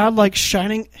see God like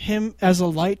shining him as a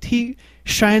light, he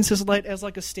shines his light as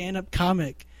like a stand-up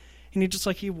comic, and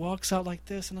he walks out like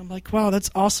this, and I'm like, wow,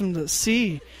 that's awesome to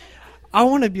see. I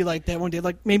want to be like that one day.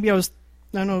 Like maybe I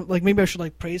should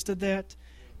like praise to that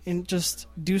and just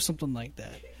do something like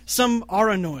that. Some are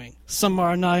annoying, some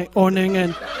are annoying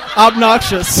and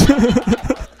obnoxious.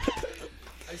 I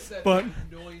said but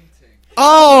anointing.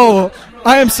 Oh,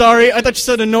 I am sorry. I thought you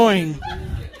said annoying.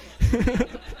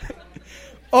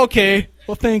 Okay.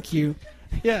 Well, thank you.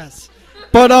 Yes.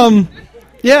 But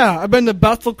yeah, I've been to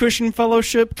Bethel Christian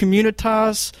Fellowship,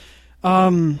 Communitas,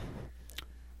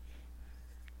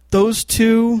 those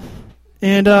 2,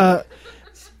 and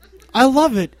I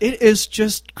love it. It is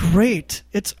just great.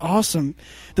 It's awesome.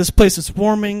 This place is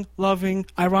warming, loving.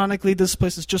 Ironically, this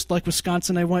place is just like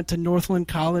Wisconsin. I went to Northland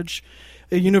College,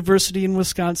 a university in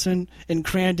Wisconsin, in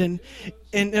Crandon,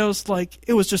 and it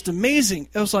was just amazing.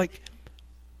 I was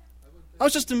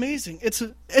just amazing. It's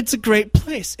a great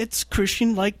place. It's a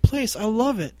Christian-like place. I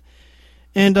love it.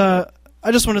 And I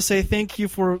just want to say thank you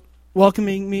for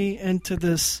welcoming me into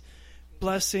this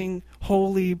blessing,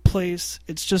 holy place.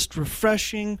 It's just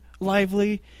refreshing,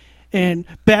 lively. And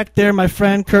back there, my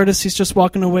friend Curtis, he's just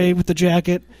walking away with the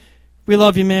jacket. We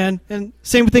love you, man. And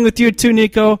same thing with you too,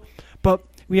 Nico. But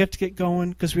we have to get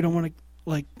going because we don't want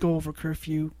to go over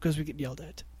curfew because we get yelled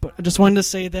at. But I just wanted to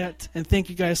say that, and thank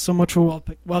you guys so much for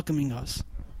welcoming us.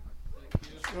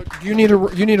 You need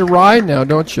a ride now,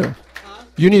 don't you?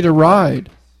 You need a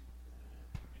ride.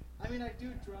 I mean, I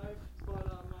do drive, but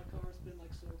my car's been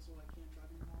sold, so I can't drive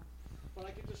anymore. But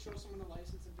I could just show someone the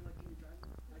license and be like, "Can you drive it?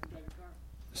 I can drive your car."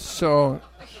 So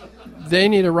they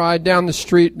need a ride down the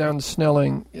street, down to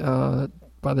Snelling,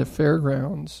 by the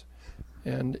fairgrounds.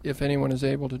 And if anyone is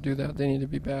able to do that, they need to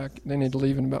be back. They need to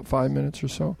leave in about 5 minutes or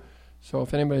so. So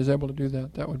if anybody's able to do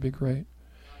that, that would be great.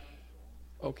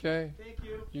 Okay. Thank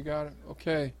you. You got it.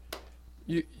 Okay.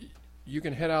 You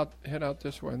can head out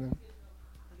this way then.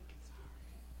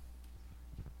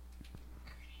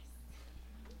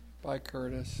 Bye,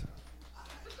 Curtis.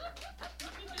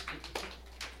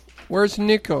 Where's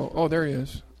Nico? Oh, there he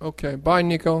is. Okay. Bye,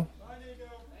 Nico. Bye, Nico.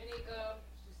 Bye, Nico.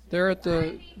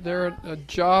 They're at a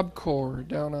Job Corps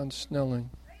down on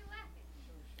Snelling.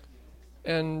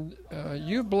 And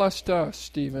you've blessed us,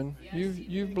 Stephen.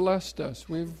 You've blessed us.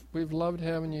 We've loved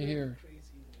having you here.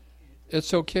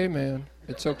 It's okay, man.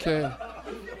 It's okay.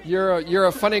 You're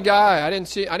a funny guy. I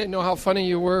didn't know how funny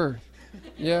you were.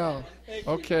 Yeah.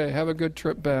 Okay. Have a good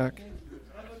trip back.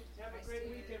 Have a great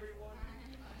week, everyone.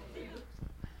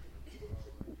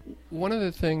 One of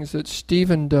the things that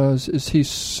Stephen does is he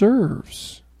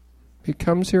serves. He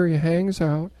comes here. He hangs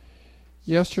out.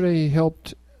 Yesterday he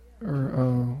helped.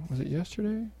 Or was it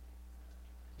yesterday?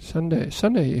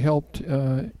 Sunday he helped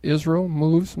Israel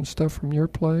move some stuff from your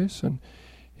place, and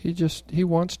he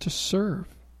wants to serve.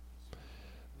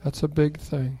 That's a big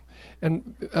thing.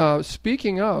 And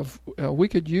speaking of, we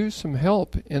could use some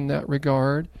help in that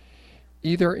regard,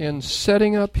 either in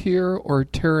setting up here or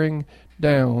tearing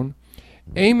down.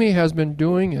 Amy has been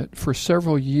doing it for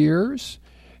several years,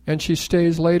 and she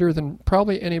stays later than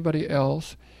probably anybody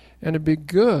else, and it'd be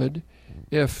good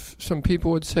if some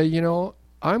people would say,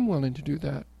 I'm willing to do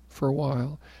that for a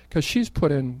while, because she's put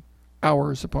in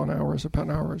hours upon hours upon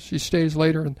hours. She stays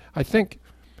later, and I think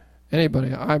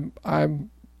anybody, I'm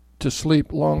to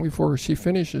sleep long before she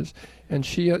finishes, and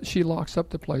she locks up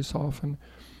the place often.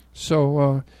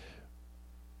 So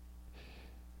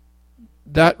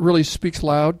that really speaks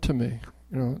loud to me.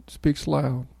 It speaks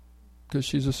loud because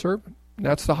she's a servant. And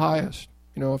that's the highest.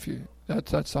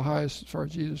 That's the highest as far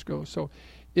as Jesus goes. So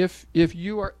if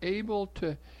you are able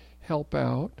to help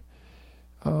out,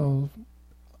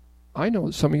 I know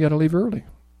that some of you got to leave early.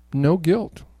 No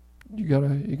guilt. You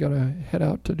gotta head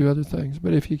out to do other things.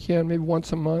 But if you can, maybe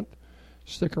once a month,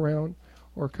 stick around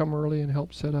or come early and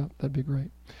help set up. That'd be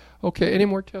great. Okay, any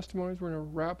more testimonies? We're going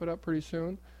to wrap it up pretty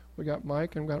soon. We got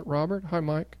Mike and we got Robert. Hi,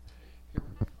 Mike.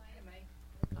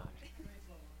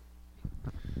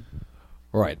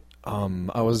 Right.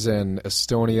 I was in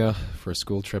Estonia for a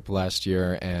school trip last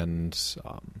year, and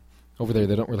over there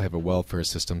they don't really have a welfare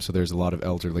system, so there's a lot of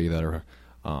elderly that are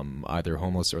either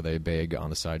homeless or they beg on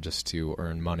the side just to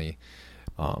earn money.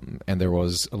 And there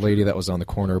was a lady that was on the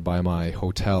corner by my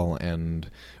hotel, and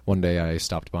one day I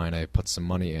stopped by and I put some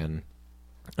money in.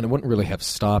 And I wouldn't really have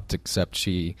stopped except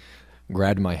she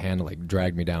grabbed my hand, like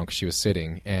dragged me down because she was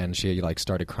sitting, and she like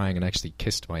started crying and actually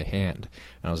kissed my hand.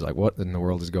 And I was like, what in the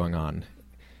world is going on?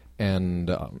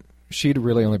 And she'd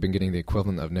really only been getting the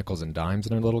equivalent of nickels and dimes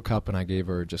in her little cup, and I gave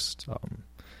her just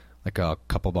like a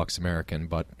couple bucks American,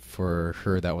 but for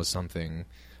her that was something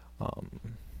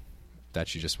that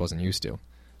she just wasn't used to.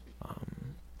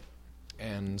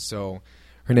 And so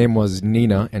her name was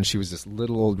Nina, and she was this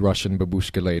little old Russian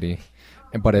babushka lady.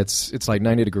 But it's like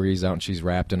 90 degrees out, and she's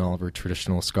wrapped in all of her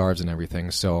traditional scarves and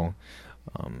everything. So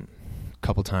a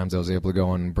couple times I was able to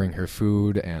go and bring her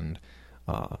food and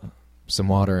some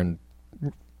water, and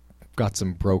got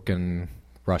some broken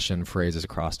Russian phrases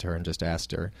across to her and just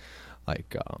asked her,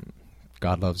 like,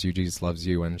 God loves you, Jesus loves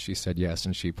you, and she said yes,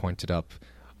 and she pointed up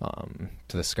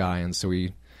to the sky. And so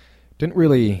we didn't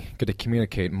really get to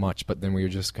communicate much, but then we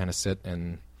would just kind of sit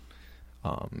and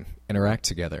interact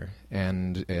together.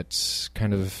 And it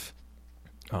kind of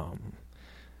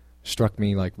struck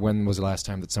me, like, when was the last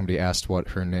time that somebody asked what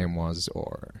her name was?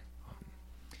 Or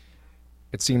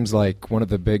it seems like one of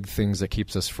the big things that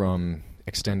keeps us from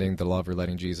extending the love or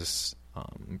letting Jesus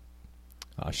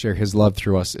share his love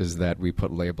through us is that we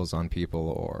put labels on people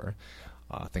or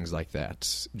things like that,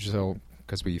 so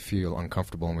because we feel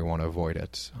uncomfortable and we want to avoid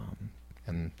it.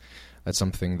 And that's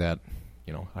something that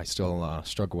I still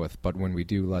struggle with. But when we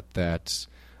do let that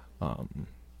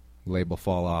label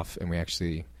fall off and we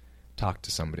actually talk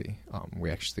to somebody, we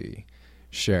actually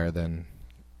share, then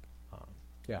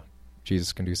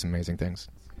Jesus can do some amazing things.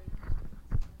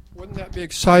 Wouldn't that be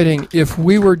exciting if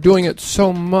we were doing it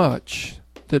so much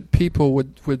that people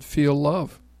would feel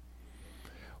love?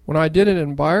 When I did it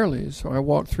in Byerly's, so I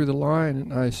walked through the line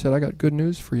and I said, I got good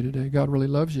news for you today. God really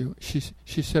loves you.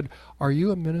 She said, are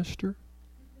you a minister?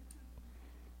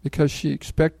 Because she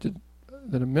expected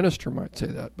that a minister might say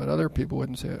that, but other people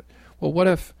wouldn't say it. Well, what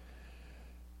if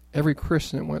every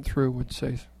Christian that went through would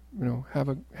say, have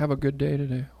a good day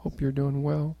today. Hope you're doing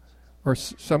well. Or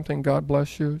something, God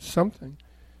bless you, something.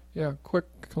 Yeah, quick,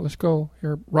 let's go.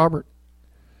 Here, Robert.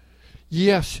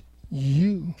 Yes,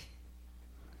 you.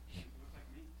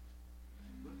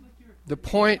 The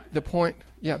point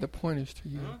is to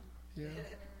you. Yeah.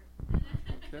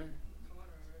 Okay.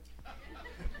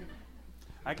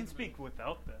 I can speak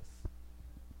without this.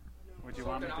 Would you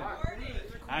want me to?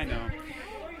 I know.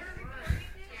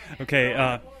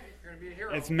 Okay,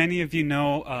 as many of you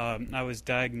know, I was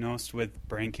diagnosed with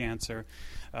brain cancer,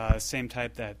 same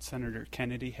type that Senator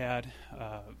Kennedy had.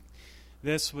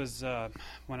 This was,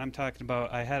 when I'm talking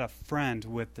about, I had a friend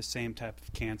with the same type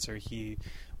of cancer. He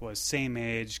was same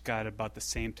age, got about the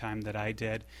same time that I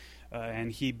did,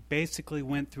 and he basically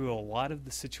went through a lot of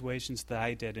the situations that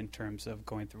I did in terms of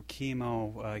going through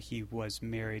chemo. He was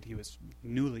married. He was a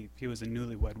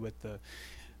newlywed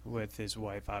with his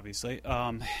wife, obviously.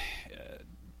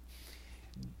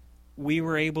 We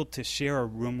were able to share a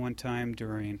room one time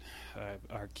during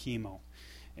our chemo,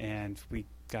 and we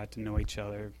got to know each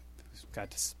other,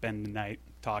 got to spend the night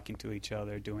talking to each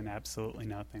other, doing absolutely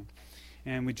nothing.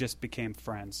 And we just became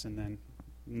friends, and then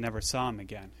never saw him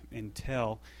again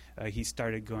until he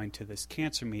started going to this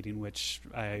cancer meeting, which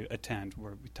I attend,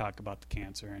 where we talk about the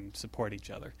cancer and support each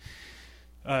other.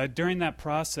 During that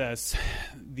process,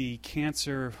 the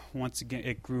cancer, once again,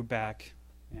 it grew back,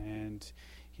 and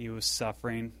he was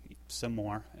suffering some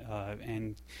more.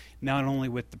 And not only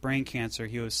with the brain cancer,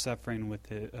 he was suffering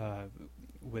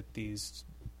with these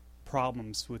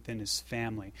problems within his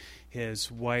family.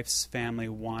 His wife's family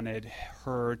wanted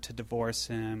her to divorce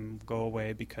him, go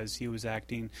away, because he was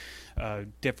acting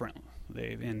differently,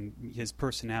 and his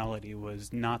personality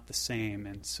was not the same.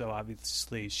 And so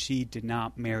obviously she did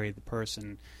not marry the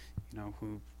person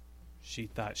who she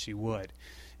thought she would.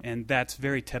 And that's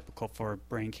very typical for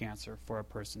brain cancer, for a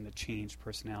person to change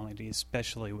personality,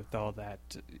 especially with all that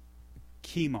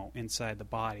chemo inside the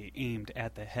body aimed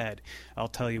at the head. I'll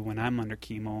tell you, when I'm under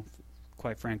chemo,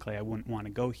 quite frankly, I wouldn't want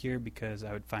to go here because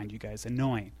I would find you guys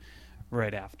annoying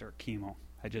right after chemo.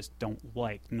 I just don't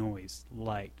like noise,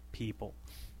 like people.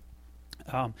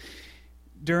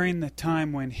 During the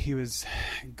time when he was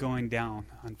going down,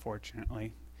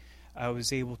 unfortunately, I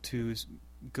was able to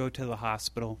go to the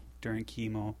hospital during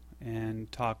chemo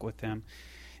and talk with him.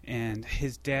 And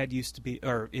his dad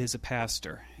is a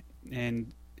pastor,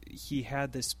 and he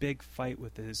had this big fight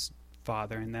with his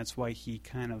father, and that's why he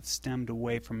kind of stemmed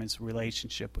away from his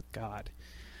relationship with God.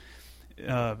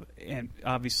 And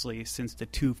obviously, since the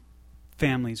two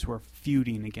families were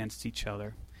feuding against each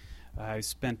other, I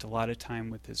spent a lot of time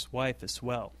with his wife as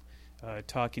well,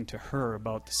 talking to her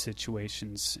about the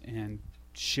situations and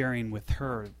sharing with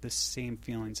her the same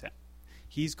feelings that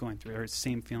he's going through, or the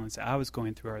same feelings that I was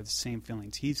going through, or the same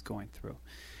feelings he's going through.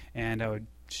 And I would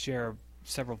share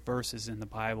several verses in the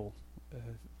Bible,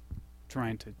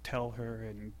 trying to tell her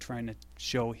and trying to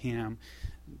show him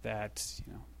that,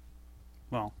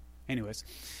 well, anyways,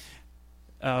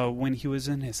 when he was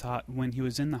in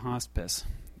the hospice,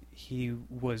 he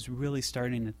was really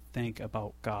starting to think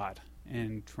about God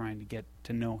and trying to get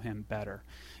to know him better,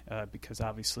 because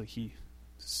obviously he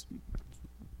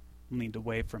leaned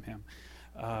away from him.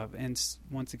 And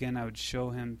once again, I would show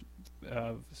him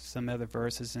some other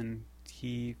verses, and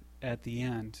he, at the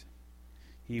end,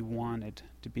 he wanted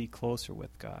to be closer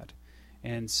with God.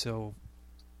 And so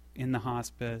in the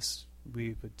hospice,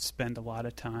 we would spend a lot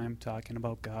of time talking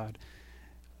about God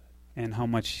and how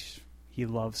much he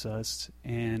loves us.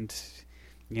 And,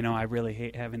 I really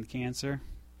hate having cancer,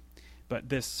 but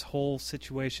this whole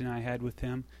situation I had with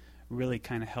him really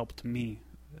kind of helped me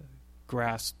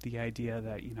grasp the idea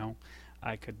that,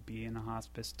 I could be in a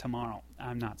hospice tomorrow.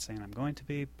 I'm not saying I'm going to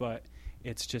be, but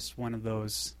it's just one of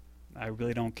those, I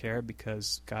really don't care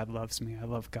because God loves me. I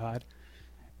love God.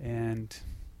 And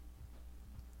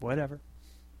whatever.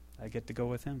 I get to go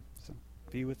with him. So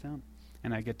be with him.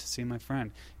 And I get to see my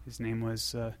friend. His name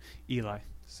was Eli.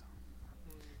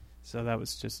 So that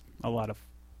was just a lot of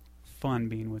fun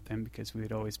being with him because we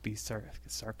would always be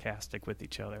sarcastic with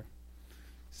each other.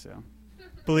 So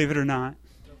believe it or not.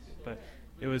 But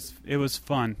it was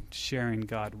fun sharing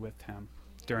God with him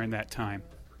during that time.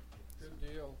 Good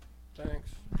deal. Thanks,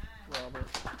 Robert.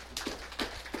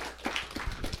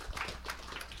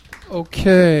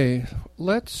 Okay,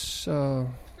 let's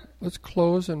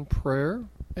close in prayer,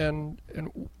 and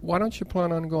why don't you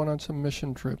plan on going on some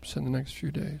mission trips in the next few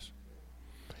days,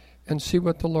 and see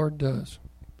what the Lord does,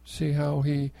 see how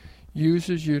He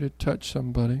uses you to touch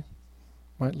somebody,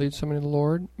 might lead somebody to the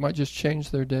Lord, might just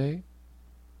change their day,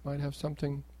 might have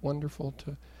something wonderful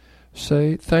to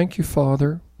say. Thank you,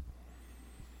 Father,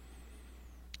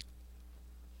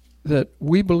 that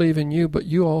we believe in you, but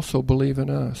you also believe in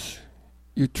us.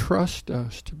 You trust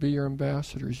us to be your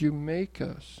ambassadors. You make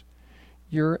us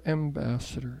your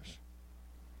ambassadors.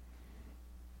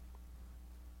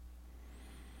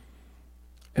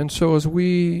 And so as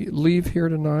we leave here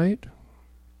tonight,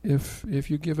 if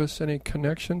you give us any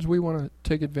connections, we want to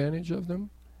take advantage of them.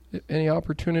 Any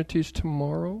opportunities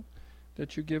tomorrow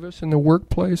that you give us in the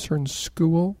workplace or in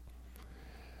school,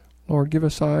 Lord, give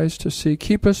us eyes to see.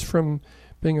 Keep us from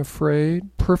being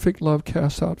afraid. Perfect love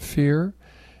casts out fear.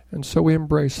 And so we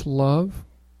embrace love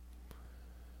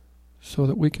so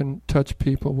that we can touch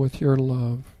people with your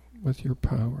love, with your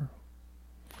power.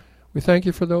 We thank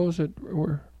you for those that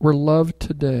were loved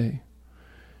today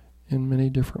in many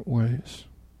different ways.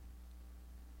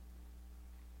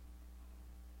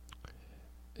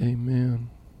 Amen.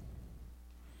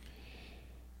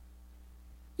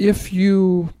 If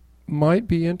you might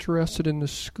be interested in the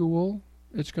school,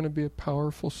 it's going to be a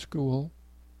powerful school.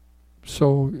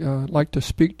 So I'd like to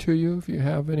speak to you if you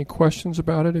have any questions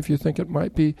about it, if you think it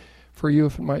might be for you,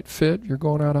 if it might fit. You're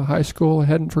going out of high school,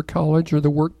 heading for college or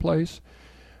the workplace,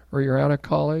 or you're out of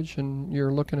college and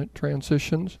you're looking at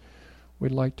transitions,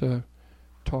 we'd like to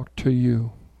talk to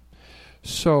you.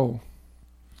 So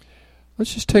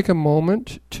let's just take a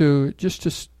moment to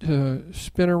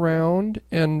spin around,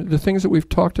 and the things that we've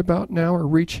talked about now are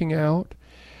reaching out.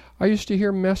 I used to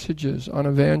hear messages on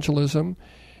evangelism,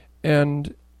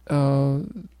 and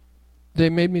they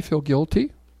made me feel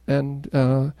guilty,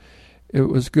 and it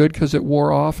was good because it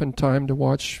wore off in time to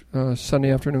watch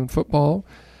Sunday afternoon football.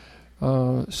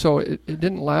 So it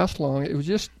didn't last long. It was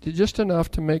just enough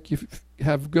to make you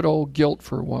have good old guilt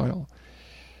for a while.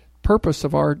 Purpose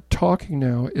of our talking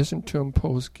now isn't to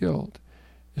impose guilt.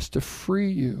 It's to free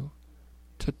you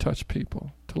to touch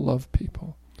people, to love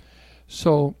people.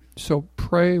 So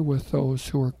pray with those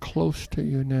who are close to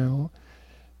you now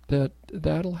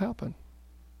that'll happen.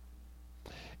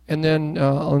 And then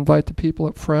I'll invite the people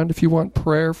up front. If you want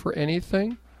prayer for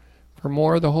anything, for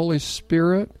more of the Holy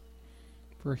Spirit,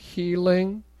 for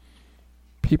healing,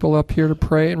 people up here to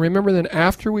pray. And remember then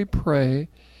after we pray,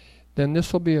 then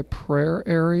this will be a prayer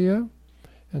area.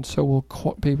 And so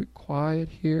we'll be quiet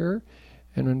here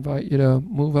and invite you to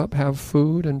move up, have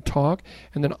food, and talk.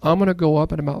 And then I'm going to go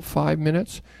up in about 5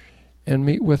 minutes and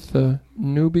meet with the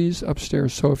newbies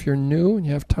upstairs. So if you're new and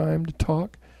you have time to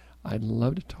talk, I'd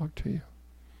love to talk to you.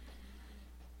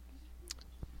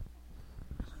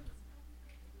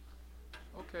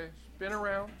 Okay, spin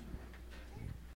around.